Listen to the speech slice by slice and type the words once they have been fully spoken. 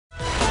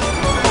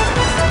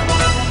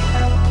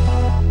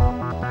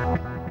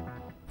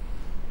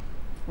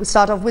We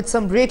start off with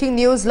some breaking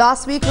news.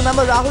 Last week,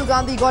 remember, Rahul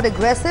Gandhi got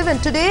aggressive,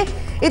 and today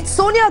it's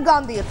Sonia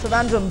Gandhi at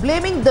Thiruvananthapuram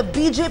blaming the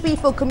BJP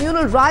for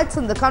communal riots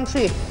in the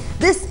country.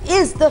 This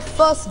is the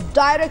first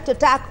direct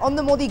attack on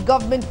the Modi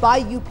government by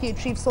UPA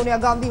chief. Sonia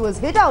Gandhi was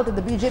hit out in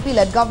the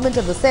BJP-led government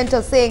of the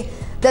centre, saying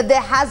that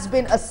there has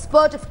been a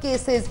spurt of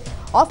cases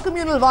of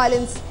communal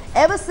violence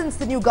ever since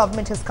the new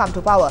government has come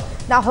to power.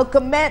 Now, her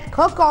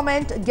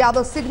comment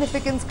gathers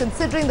significance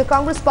considering the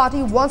Congress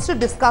party wants to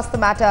discuss the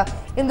matter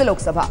in the Lok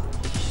Sabha.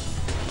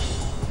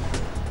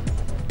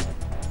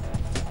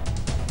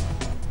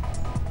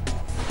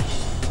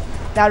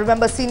 Now,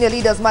 remember, senior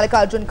leaders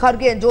Mallikarjun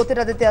Kharge and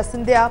Jyotiraditya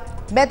Scindia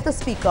met the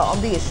Speaker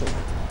on the issue.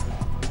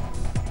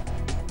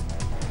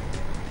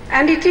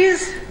 And it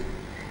is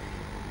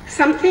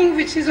something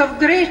which is of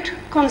great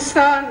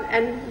concern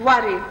and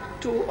worry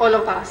to all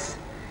of us.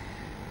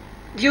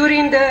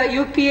 During the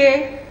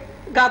UPA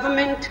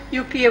government,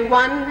 UPA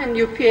 1 and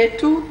UPA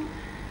 2,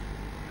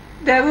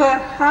 there were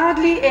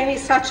hardly any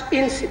such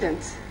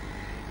incidents.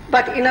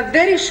 But in a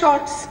very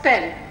short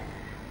spell,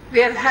 we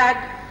have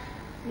had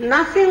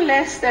nothing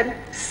less than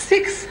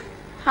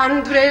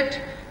 600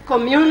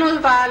 communal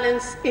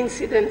violence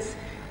incidents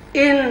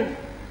in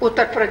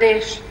Uttar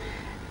Pradesh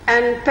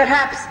and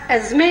perhaps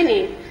as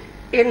many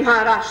in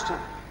Maharashtra.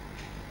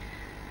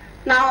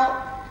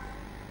 Now,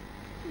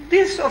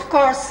 this of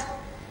course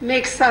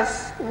makes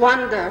us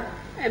wonder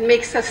and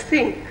makes us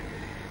think,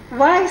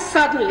 why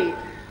suddenly,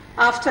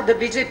 after the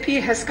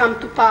BJP has come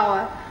to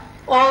power,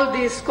 all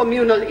these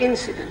communal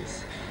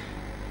incidents?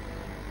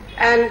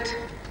 And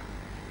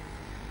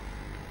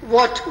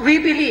what we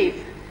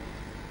believe,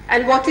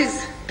 and what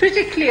is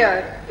pretty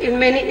clear in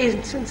many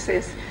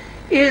instances,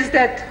 is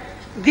that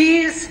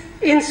these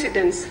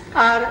incidents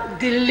are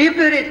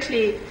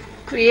deliberately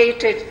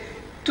created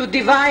to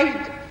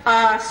divide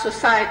our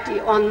society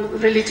on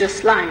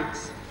religious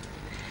lines.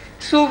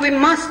 So we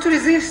must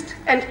resist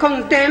and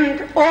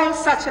condemn all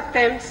such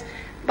attempts,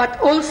 but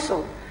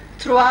also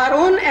through our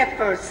own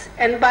efforts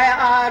and by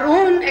our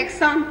own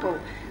example,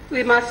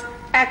 we must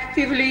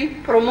actively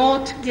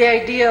promote the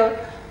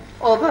idea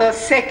of a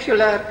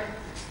secular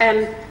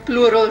and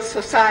plural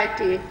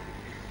society,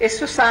 a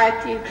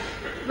society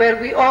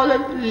where we all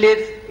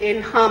live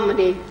in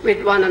harmony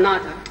with one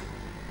another.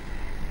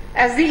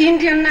 As the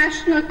Indian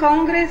National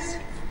Congress,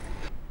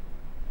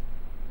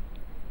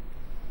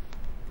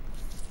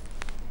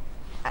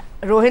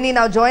 Rohini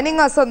now joining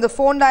us on the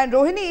phone line.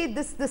 Rohini,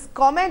 this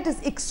comment is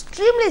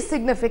extremely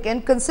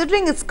significant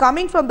considering it's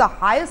coming from the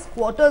highest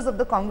quarters of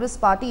the Congress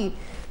party.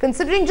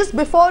 Considering just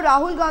before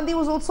Rahul Gandhi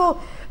was also,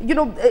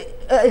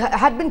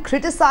 had been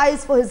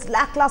criticized for his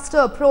lackluster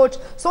approach.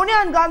 Sonia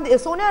and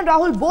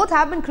Rahul both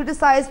have been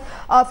criticized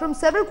from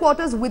several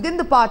quarters within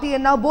the party,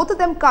 and now both of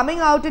them coming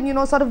out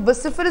in, sort of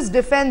vociferous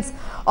defense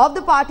of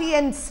the party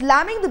and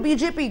slamming the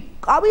BJP.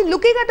 Are we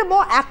looking at a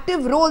more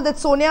active role that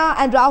Sonia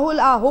and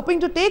Rahul are hoping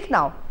to take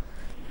now?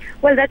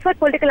 Well, that's what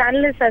political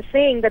analysts are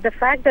saying, that the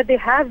fact that there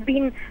has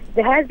been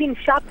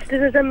sharp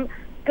criticism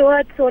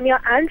towards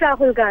Sonia and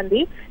Rahul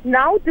Gandhi,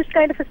 now this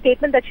kind of a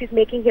statement that she's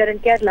making here in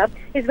Kerala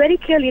is very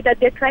clearly that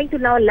they're trying to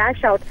now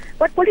lash out.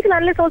 What political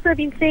analysts also have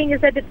been saying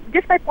is that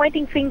just by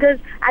pointing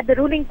fingers at the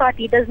ruling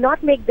party does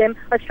not make them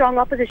a strong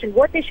opposition.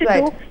 What they should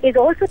do is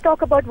also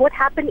talk about what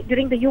happened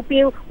during the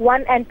UPA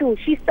 1 and 2.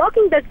 She's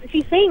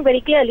saying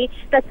very clearly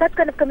that such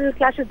kind of communal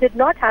clashes did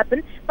not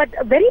happen, but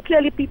very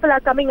clearly people are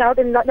coming out,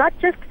 and not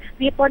just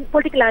the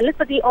political analysts,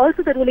 but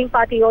also the ruling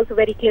party also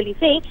very clearly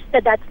saying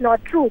that that's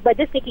not true. By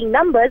just taking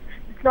numbers,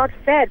 it's not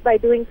fair by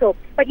doing so.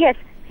 But yes,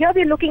 here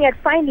we're looking at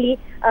finally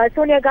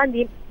Sonia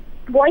Gandhi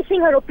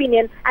voicing her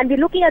opinion, and we're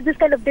looking at this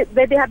kind of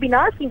where they have been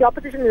asking, the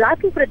opposition is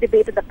asking for a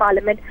debate in the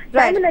parliament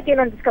time and again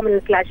on these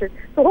communal clashes.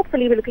 So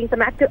hopefully we're looking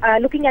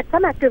at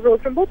some active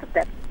roles from both of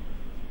them.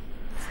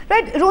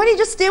 Right, Rohini,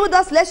 just stay with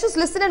us. Let's just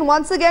listen in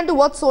once again to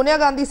what Sonia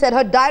Gandhi said,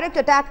 her direct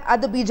attack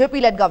at the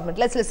BJP-led government.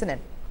 Let's listen in.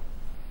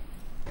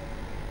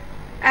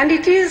 And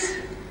it is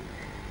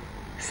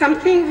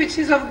something which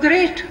is of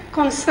great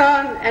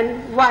concern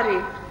and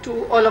worry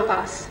to all of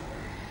us.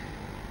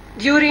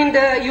 During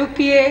the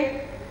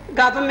UPA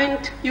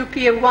government,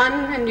 UPA 1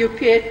 and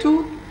UPA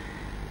 2,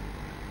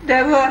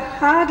 there were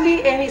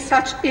hardly any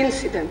such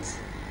incidents.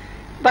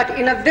 But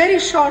in a very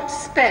short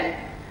spell,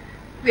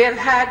 we have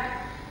had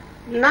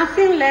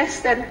nothing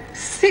less than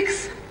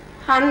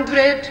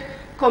 600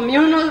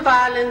 communal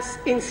violence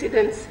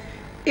incidents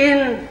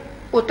in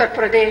Uttar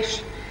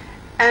Pradesh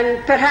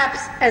and perhaps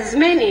as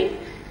many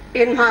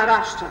in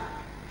Maharashtra.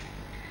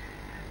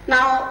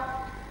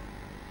 Now,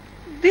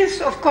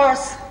 this of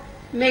course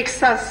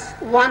makes us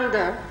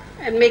wonder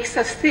and makes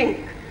us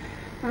think,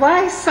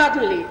 why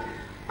suddenly,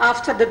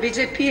 after the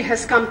BJP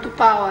has come to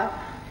power,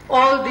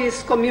 all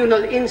these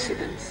communal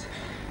incidents?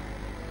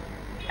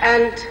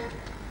 And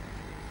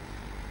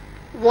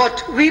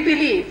what we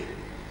believe,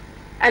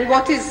 and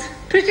what is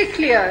pretty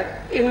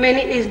clear in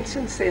many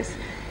instances,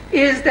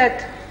 is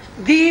that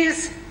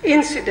these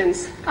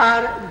incidents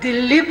are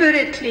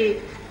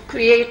deliberately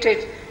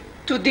created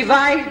to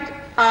divide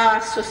our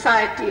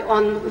society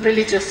on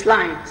religious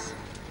lines.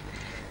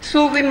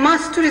 So we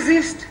must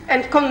resist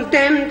and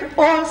condemn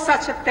all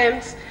such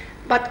attempts,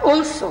 but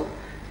also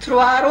through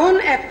our own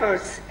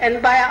efforts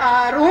and by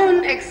our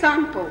own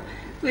example,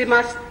 we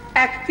must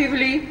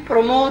actively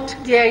promote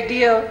the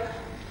idea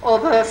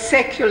of a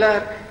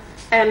secular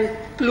and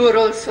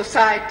plural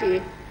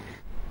society.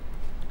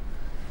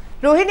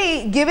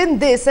 Rohini, given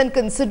this and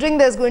considering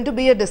there's going to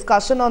be a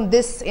discussion on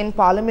this in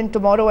Parliament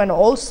tomorrow, and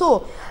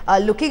also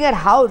looking at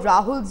how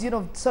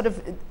Rahul's, sort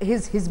of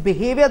his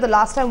behavior the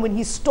last time when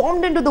he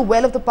stormed into the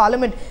well of the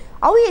Parliament,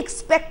 are we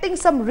expecting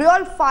some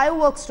real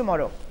fireworks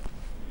tomorrow?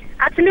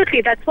 Absolutely,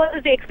 that's what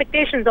is the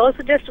expectations.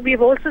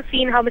 We've also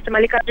seen how Mr.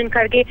 Mallikarjun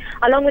Kharge,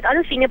 along with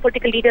other senior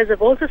political leaders,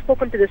 have also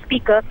spoken to the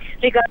Speaker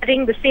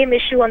regarding the same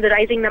issue on the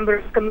rising number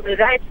of communal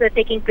riots that are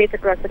taking place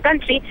across the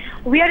country.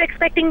 We are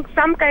expecting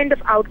some kind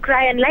of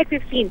outcry, and like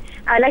we've seen,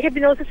 like I've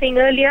been also saying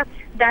earlier,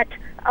 that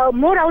a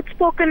more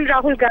outspoken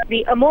Rahul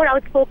Gandhi, a more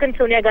outspoken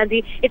Sonia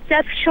Gandhi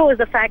itself shows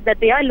the fact that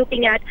they are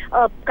looking at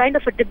a kind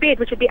of a debate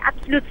which will be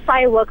absolute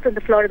fireworks on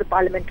the floor of the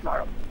Parliament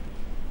tomorrow.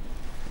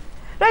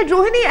 Right,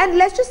 Rohini, and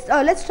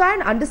let's try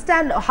and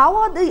understand how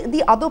are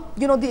the other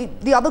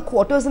the other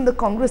quarters in the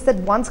Congress that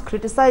once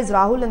criticized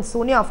Rahul and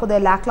Sonia for their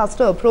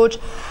lackluster approach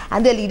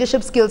and their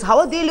leadership skills. How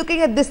are they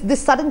looking at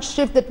this sudden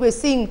shift that we're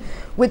seeing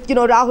with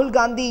Rahul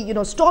Gandhi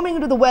storming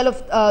into the well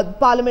of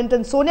Parliament,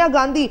 and Sonia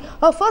Gandhi,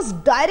 her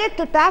first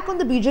direct attack on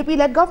the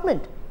BJP-led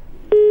government?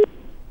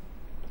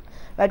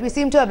 Right, we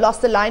seem to have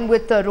lost the line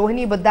with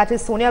Rohini, but that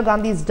is Sonia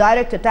Gandhi's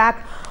direct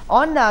attack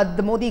on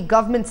the Modi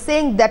government,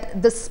 saying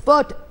that the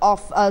spurt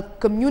of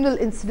communal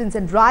incidents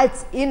and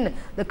riots in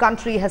the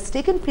country has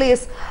taken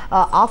place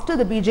after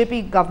the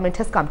BJP government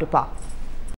has come to power.